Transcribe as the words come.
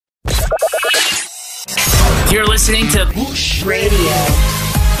You're listening to Bush Radio.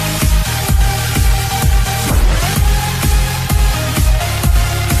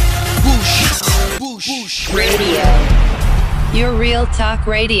 Bush Radio. Your real talk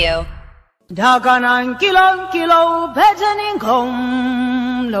radio. Daganan kilo bejanin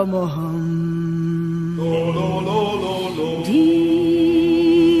kom lomoham.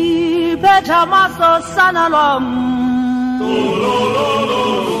 Di beta maso sanalom.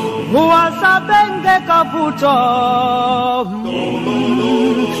 Muasa benge kaputo.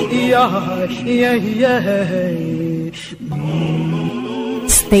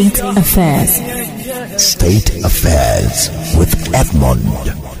 State Affairs. State Affairs with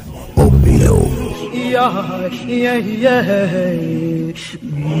Edmund Obilo.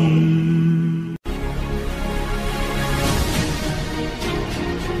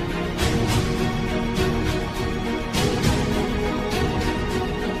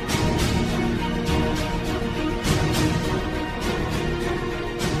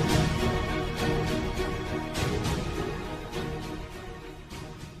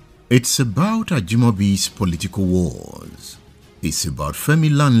 It's about Ajimobi's political wars. It's about Femi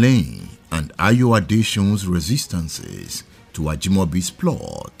Lanlehi and Adeseun's resistances to Ajimobi's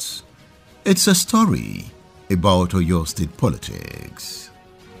plots. It's a story about Oyo State politics.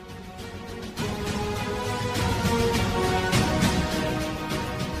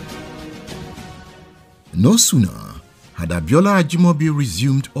 No sooner had Abiola Ajimobi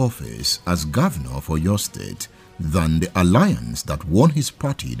resumed office as governor of Oyo State than the alliance that won his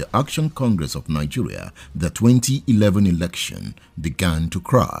party the Action Congress of Nigeria the 2011 election began to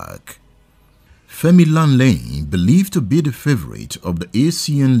crack. Femi Lanlehi, believed to be the favorite of the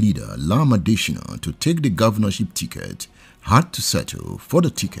ACN leader Adeseun to take the governorship ticket, had to settle for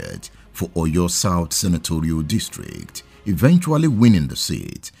the ticket for Oyo South Senatorial District, eventually winning the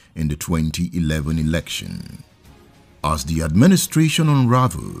seat in the 2011 election. As the administration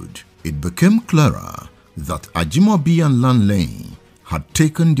unraveled, it became clearer that Ajimobi and Lanlehi had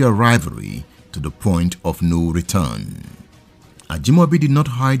taken their rivalry to the point of no return. Ajimobi did not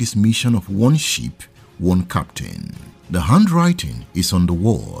hide his mission of one ship, one captain. The handwriting is on the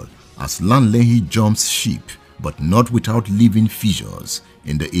wall as Lanlehi jumps ship, but not without leaving fissures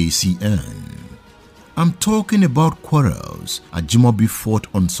in the ACN. I'm talking about quarrels Ajimobi fought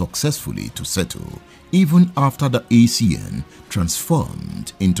unsuccessfully to settle, even after the ACN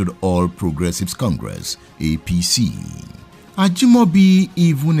transformed into the All Progressives Congress, APC. Ajimobi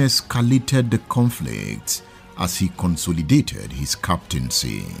even escalated the conflict as he consolidated his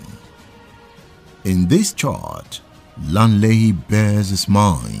captaincy. In this chart, Lanlehi bears his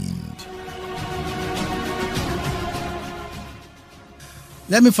mind.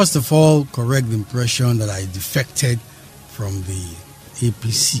 Let me first of all correct the impression that I defected from the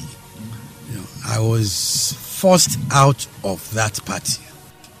APC. I was forced out of that party.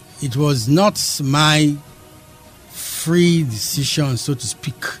 It was not my free decision, so to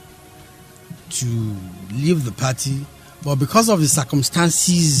speak, to leave the party, but because of the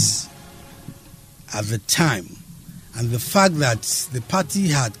circumstances at the time and the fact that the party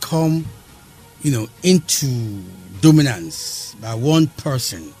had come, into dominance by one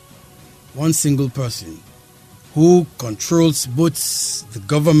person, one single person, who controls both the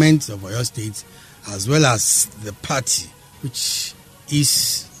government of Oyo State as well as the party, which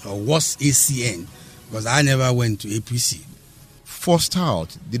is or was ACN, because I never went to APC. Forced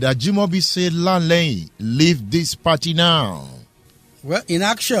out, did Ajimobi say, Lanlehi, leave this party now? Well, in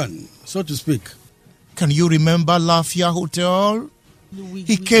action, so to speak. Can you remember Lafia Hotel?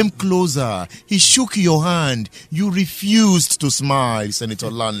 He came closer. He shook your hand. You refused to smile, Senator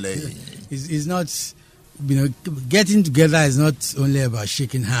Lanlehi. It's not, getting together is not only about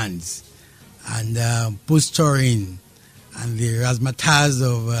shaking hands and posturing and the razzmatazz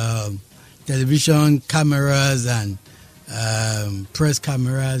of television cameras and press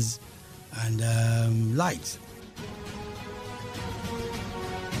cameras and lights.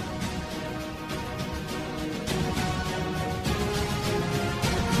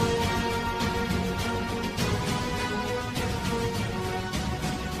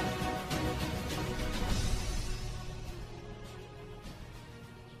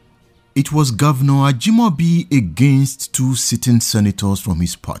 It was Governor Ajimobi against two sitting senators from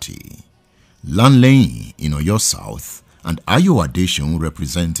his party, Lanlehi in Oyo South and Adeseun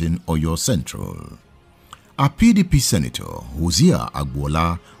representing Oyo Central. A PDP senator, Hosea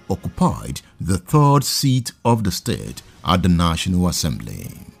Agbola, occupied the third seat of the state at the National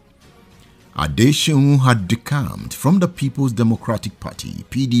Assembly. Adeseun had decamped from the People's Democratic Party,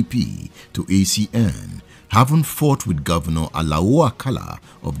 PDP, to ACN, having fought with Governor Alao Akala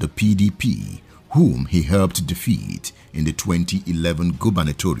of the PDP, whom he helped defeat in the 2011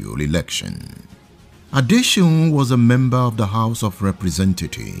 gubernatorial election. Adeseun was a member of the House of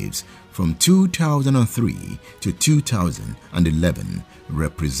Representatives from 2003 to 2011,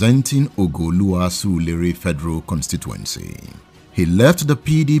 representing Ogoluwa-Surulere Federal Constituency. He left the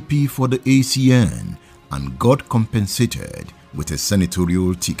PDP for the ACN and got compensated with a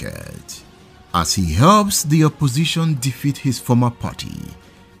senatorial ticket. As he helps the opposition defeat his former party,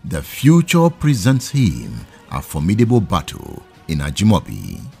 the future presents him a formidable battle in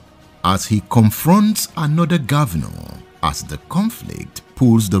Ajimobi, as he confronts another governor as the conflict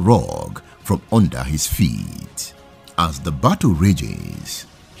pulls the rug from under his feet. As the battle rages,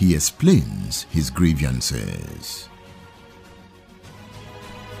 he explains his grievances.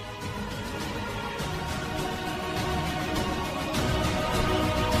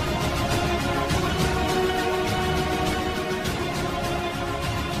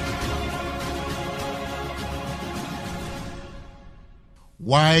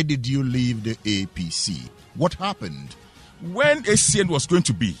 Why did you leave the APC? What happened? When ACN was going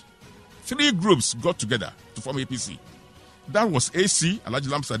to be, 3 groups got together to form APC. That was AC, Alhaji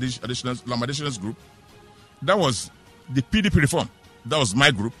Lam Adesina's group. That was the PDP Reform. That was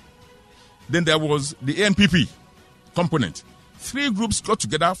my group. Then there was the ANPP component. 3 groups got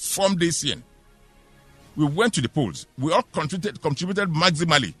together, formed the ACN. We went to the polls. We all contributed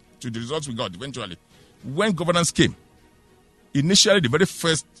maximally to the results we got eventually. When governance came, initially, in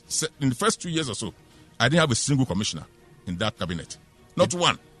the first 2 years or so, I didn't have a single commissioner in that cabinet. Not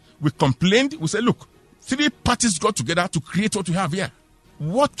one. We complained. We said, look, 3 parties got together to create what we have here.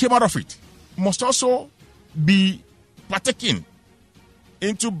 What came out of it must also be partaken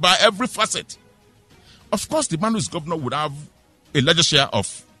into by every facet. Of course, the man who is governor would have a larger share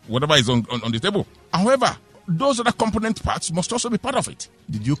of whatever is on the table. However, those other component parts must also be part of it.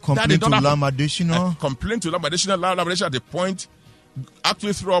 Did you complain to Lam Adesina? I complained to Lam Adesina. Lam Adesina at the point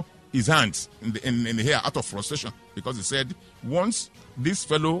actually threw up his hands in the hair out of frustration, because he said once this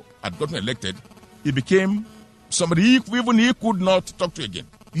fellow had gotten elected, he became somebody even he could not talk to again.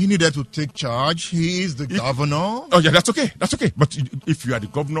 He needed to take charge. He is the governor. Oh, yeah, that's okay. That's okay. But if you are the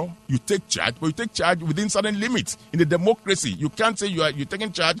governor, you take charge, but you take charge within certain limits. In a democracy, you can't say you're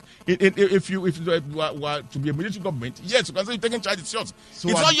taking charge. If you are to be a military government, yes, you can say you're taking charge, it's yours. So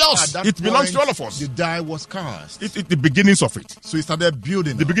it's not yours. It belongs to all of us. The die was cast. It's the beginnings of it. So he started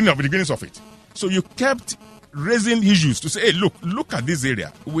building the beginnings of it. So you kept raising issues to say, hey, look at this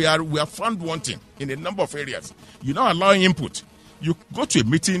area. We are found wanting in a number of areas. You're not allowing input. You go to a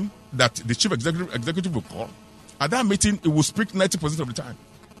meeting that the chief executive will call. At that meeting, it will speak 90% of the time.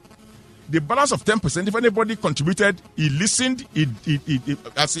 The balance of 10%, if anybody contributed, he listened,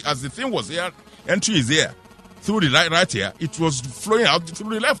 as the thing was here, entry is here, through the right here, it was flowing out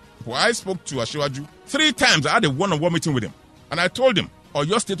through the left. Well, I spoke to Asiwaju 3 times. I had a one-on-one meeting with him. And I told him,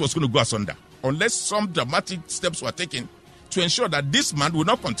 Oyo State was going to go asunder unless some dramatic steps were taken to ensure that this man will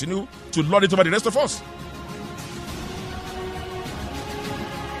not continue to lord it over the rest of us.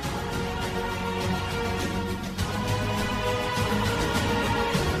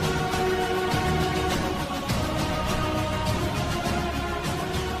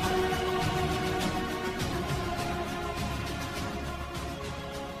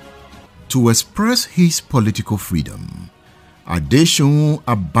 To express his political freedom, Adeseun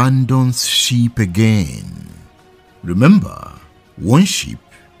abandons sheep again. Remember, one sheep,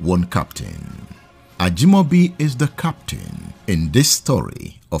 one captain. Ajimobi is the captain in this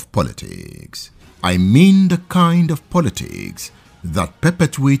story of politics. I mean the kind of politics that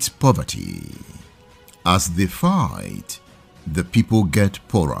perpetuates poverty. As they fight, the people get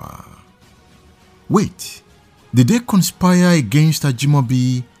poorer. Wait, did they conspire against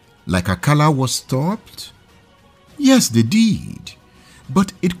Ajimobi like Akala was stopped? Yes, they did.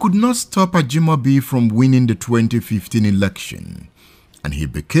 But it could not stop Ajimobi from winning the 2015 election, and he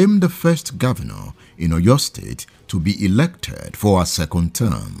became the first governor in Oyo State to be elected for a second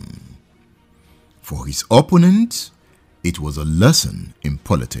term. For his opponents, it was a lesson in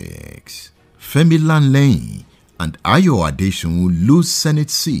politics. Femi Lanlehi and Ayo Adeseun lose Senate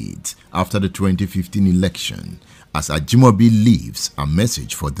seats after the 2015 election, as Ajimobi leaves a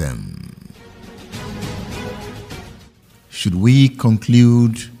message for them. Should we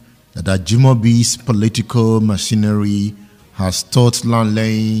conclude that Ajimobi's political machinery has taught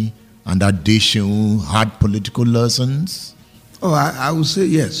Lanlehi and Adeseun hard political lessons? Oh, I would say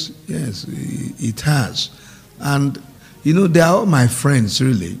yes. Yes, it has. And, they are all my friends,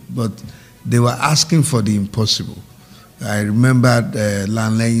 really, but they were asking for the impossible. I remembered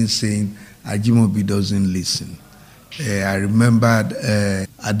Lanlehi saying, Ajimobi doesn't listen. I remembered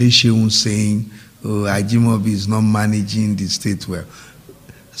Adeseun saying, oh, Ajimobi is not managing the state well.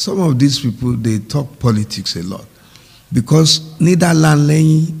 Some of these people, they talk politics a lot. Because neither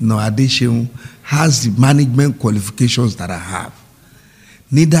Lanlehi nor Adeseun has the management qualifications that I have.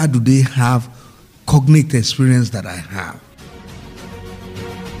 Neither do they have cognate experience that I have.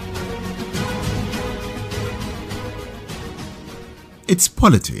 It's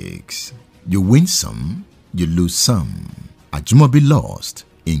politics. You win some, you lose some. Ajimobi lost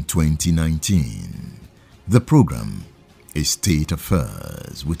in 2019. The program is State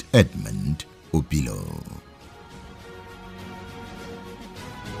Affairs with Edmund Obilo.